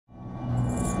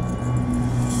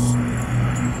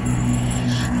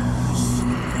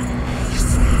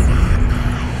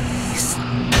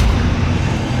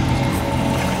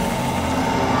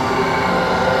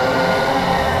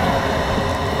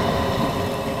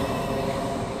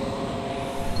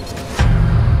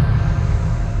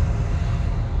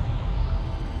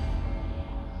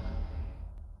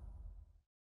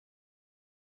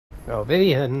Oh,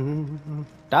 Vivian,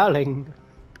 darling.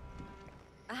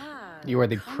 Ah, You are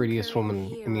the prettiest conquering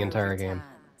woman in the hero entire game.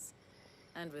 returns,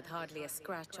 and with hardly a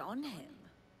scratch on him.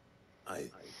 I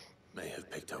may have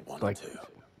picked up one or Like, two.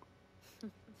 the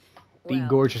Well,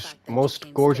 gorgeous, fact that you most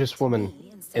came gorgeous straight to woman me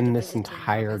instead in of this visiting our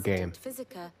entire resident game.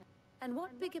 Physica, and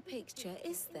what bigger picture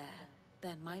is there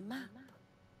than my map?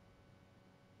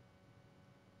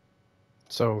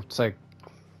 So it's like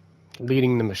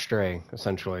leading them astray,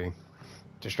 essentially,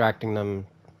 distracting them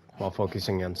while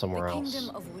focusing on somewhere The else.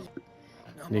 kingdom of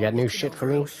You got new shit for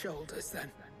me? Shoulders,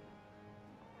 then.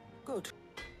 Good.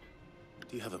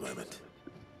 Do you have a moment?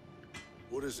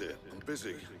 What is it? I'm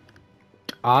busy.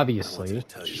 Obviously,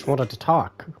 just wanted to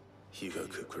talk. Hugo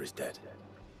Cooper is dead.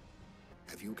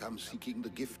 Have you come seeking the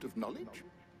gift of knowledge?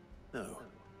 No.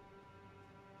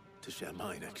 To share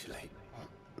mine, actually.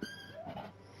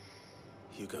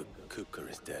 Hugo Cooper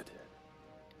is dead.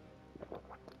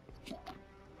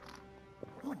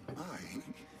 Oh my.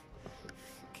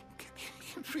 Can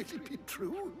it really be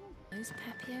true? those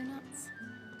Pepio nuts.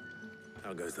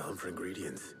 How goes the hunt for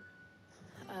ingredients?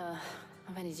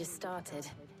 I've only just started.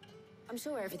 I'm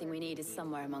sure everything we need is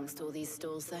somewhere amongst all these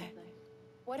stalls, though.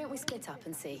 Why don't we split up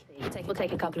and see? We'll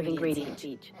take a couple of ingredients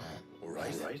each. All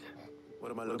right.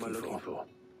 What am I looking for?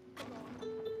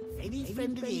 Any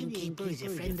friend of the innkeeper is a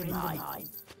friend of mine.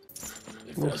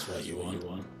 If that's what you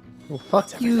want. Well,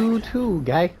 fuck you too,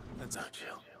 guy. That's our chill.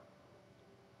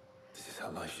 This is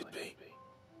how life should be.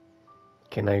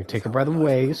 Can I take her by the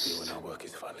waist? When our work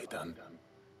is finally done.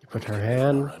 Put her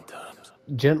hand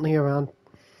gently around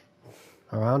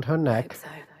her neck. So,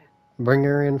 Bring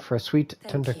her in for a sweet,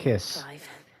 tender thank you, kiss. Clive.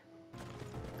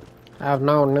 Have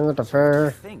no need of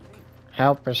her. Think.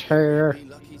 Help is here. Be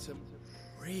lucky to...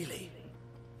 Really?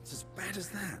 It's as bad as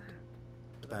that?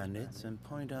 Bandits and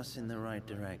point us in the right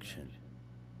direction.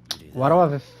 Why do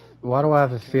I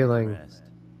have a feeling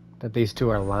that these two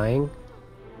are lying?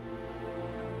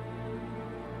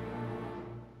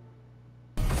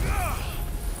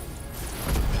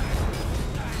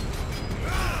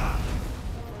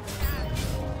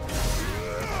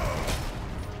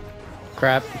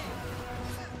 Crap.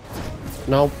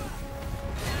 Nope.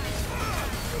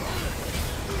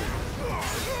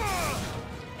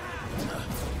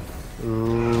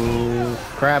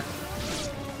 Crap.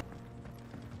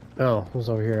 Oh, it was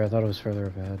over here. I thought it was further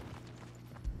ahead.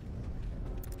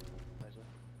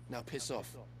 Now piss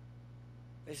off.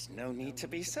 There's no need to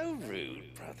be so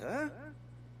rude, brother.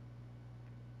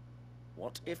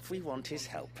 What if we want his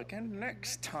help again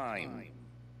next time?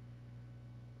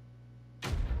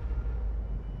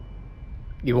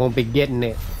 You won't be getting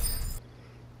it.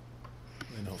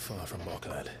 We're not far from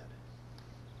Moklad.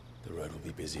 The road will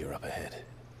be busier up ahead.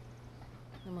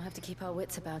 And we'll have to keep our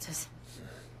wits about us.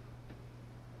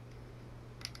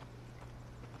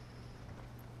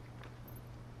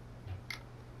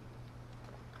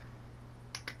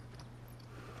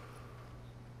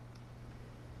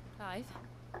 Clive?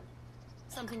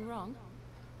 Something wrong?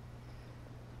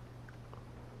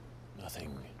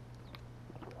 Nothing.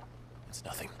 It's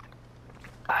nothing.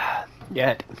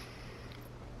 Yet.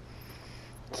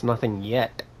 It's nothing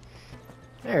yet.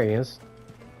 There he is.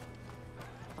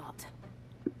 What?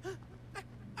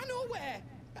 I know where!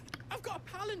 I've got a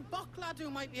pal in Bucklad who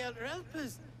might be able to help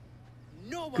us.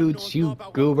 No one Goots, knows you more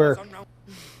about goober. what goes on round.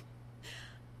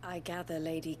 I gather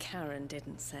Lady Karen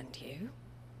didn't send you.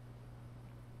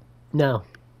 No.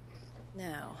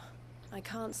 Now, I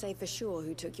can't say for sure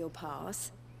who took your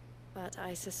pass, but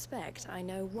I suspect I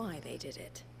know why they did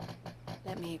it.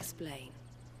 Let me explain.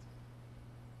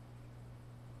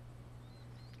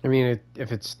 I mean,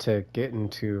 if it's to get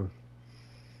into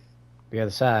the other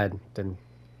side, then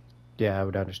yeah, I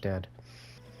would understand.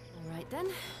 All right then.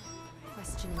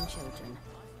 Questioning children.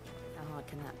 How hard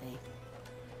can that be?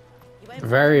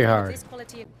 Very hard.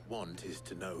 Want is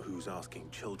to know who's asking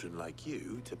children like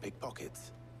you to pick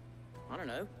pockets. I don't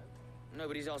know.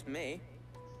 Nobody's asked me.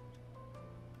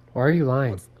 Why are you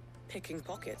lying? Picking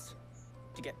pockets.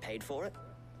 Do you get paid for it?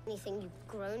 Anything you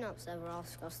grown-ups ever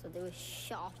ask us to do is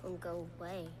shut up and go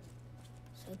away.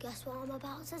 So guess what I'm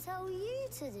about to tell you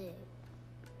to do?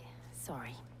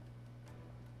 Sorry.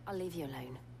 I'll leave you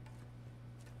alone.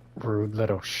 Rude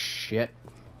little shit.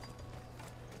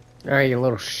 Alright, you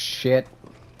little shit.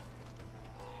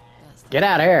 Get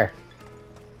out of here.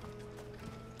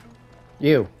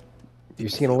 You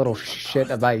seen a little shit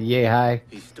about yay high?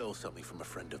 He stole something from a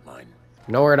friend of mine.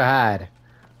 Nowhere to hide.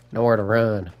 Nowhere to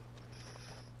run.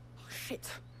 Shit.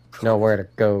 Nowhere to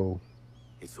go.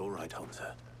 It's all right,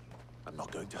 Hunter. I'm not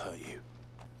going to hurt you.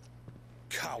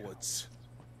 Cowards.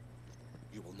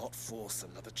 You will not force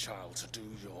another child to do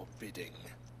your bidding.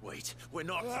 Wait, we're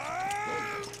not...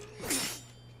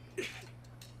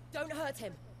 Don't hurt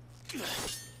him.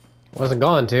 Wasn't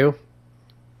going to.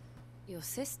 Your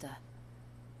sister.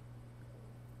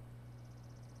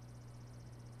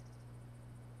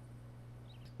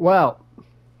 Well,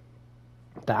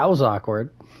 that was awkward.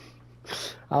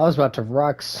 I was about to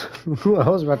rock. I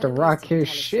was about to rock his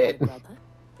shit.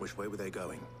 Which way were they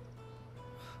going?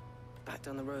 Back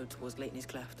down the road towards Leitney's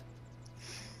Cleft.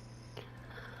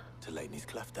 To Leitney's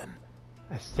Cleft, then.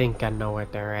 I think I know where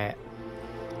they're at.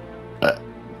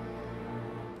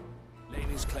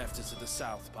 Leitney's Cleft is to the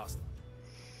south, past.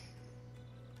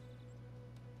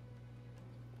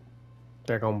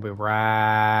 They're gonna be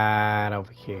right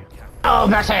over here. Oh,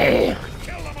 Bessie!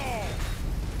 Kill them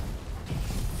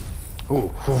all!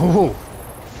 Ooh, ooh, ooh.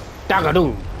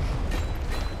 Dagadoom!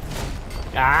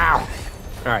 Ow!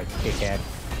 Alright, dickhead.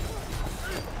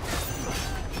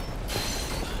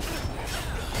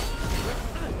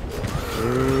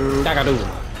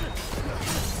 Dagadoom!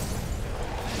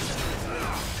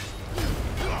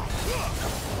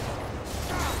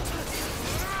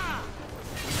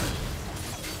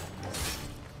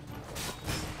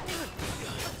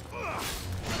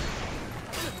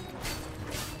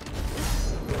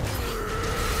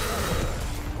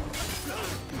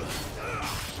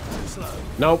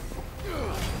 Nope.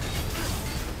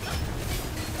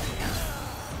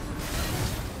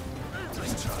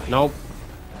 Nope.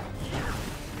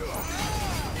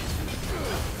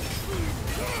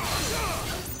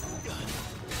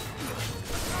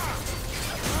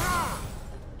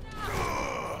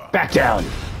 Back down.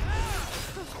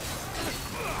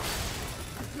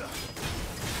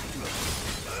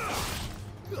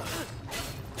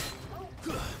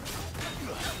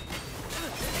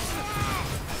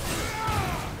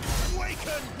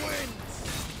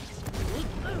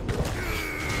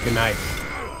 Good night,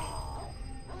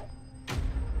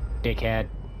 dickhead.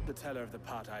 The teller of the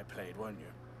part I played, won't you?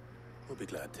 We'll be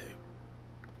glad to.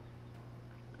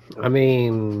 I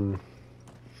mean,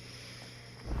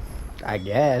 I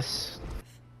guess.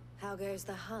 How goes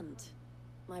the hunt?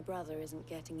 My brother isn't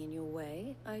getting in your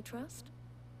way, I trust?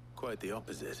 Quite the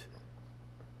opposite.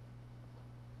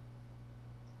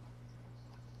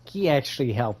 He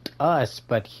actually helped us,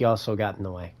 but he also got in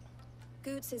the way.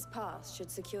 Goots's pass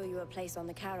should secure you a place on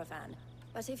the caravan,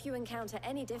 but if you encounter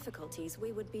any difficulties,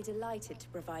 we would be delighted to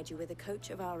provide you with a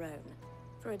coach of our own.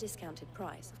 For a discounted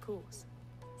price, of course.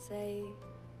 Say,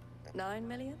 9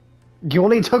 million? You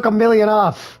only took $1 million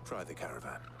off! Try the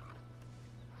caravan.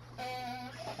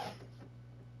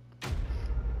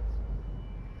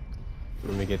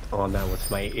 Let me get on that with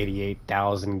my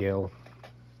 88,000 gil.